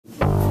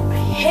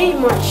hate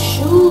my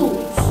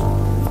shoes.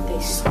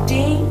 They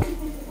stink,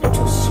 they're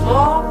too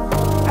small.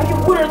 I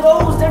get one of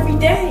those every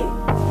day.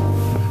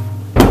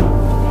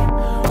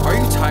 Are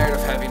you tired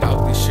of having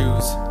ugly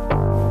shoes?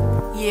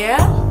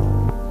 Yeah?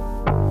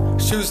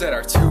 Shoes that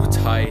are too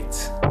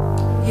tight?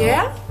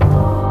 Yeah?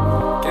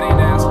 Getting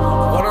asked,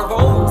 what are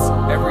those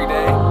every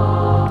day?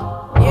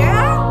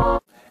 Yeah?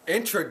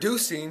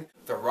 Introducing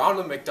the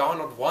Ronald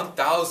McDonald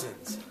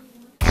 1000s.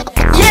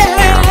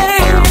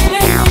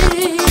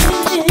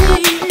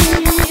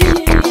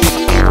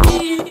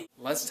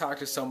 Let's talk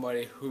to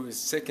somebody who is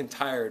sick and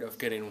tired of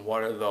getting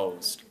one of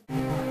those.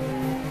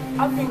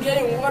 I've been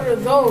getting one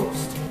of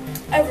those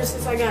ever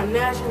since I got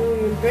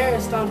nationally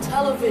embarrassed on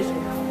television,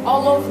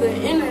 all over the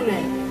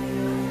internet.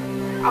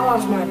 I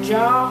lost my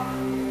job,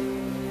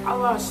 I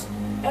lost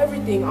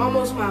everything,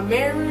 almost my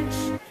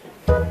marriage.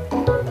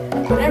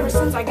 But ever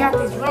since I got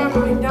these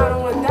Ronald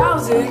McDonald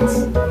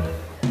 1000s,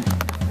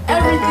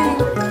 everything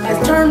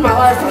has turned my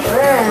life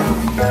around.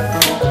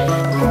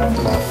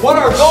 What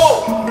are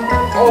those?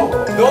 Oh,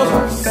 those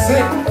are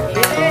sick.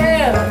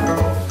 Yeah.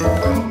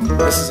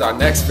 This is our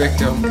next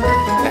victim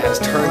that has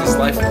turned his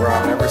life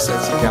around ever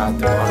since he got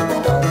the Ronald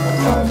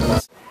McDonald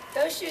 1000s.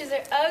 Those shoes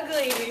are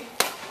ugly.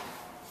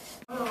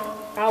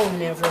 I will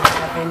never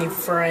have any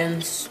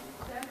friends.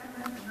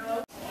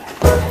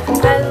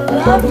 I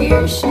love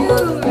your shoes.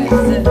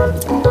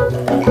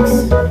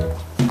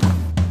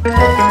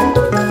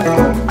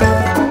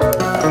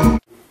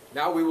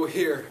 Now we will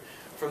hear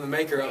from the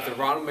maker of the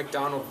Ronald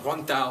McDonald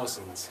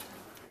 1000s.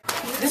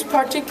 This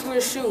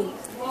particular shoe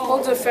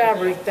holds a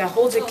fabric that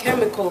holds a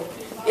chemical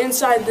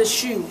inside the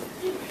shoe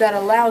that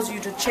allows you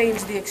to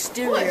change the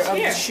exterior of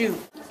the shoe.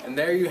 And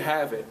there you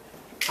have it.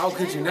 How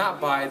could you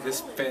not buy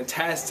this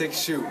fantastic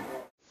shoe?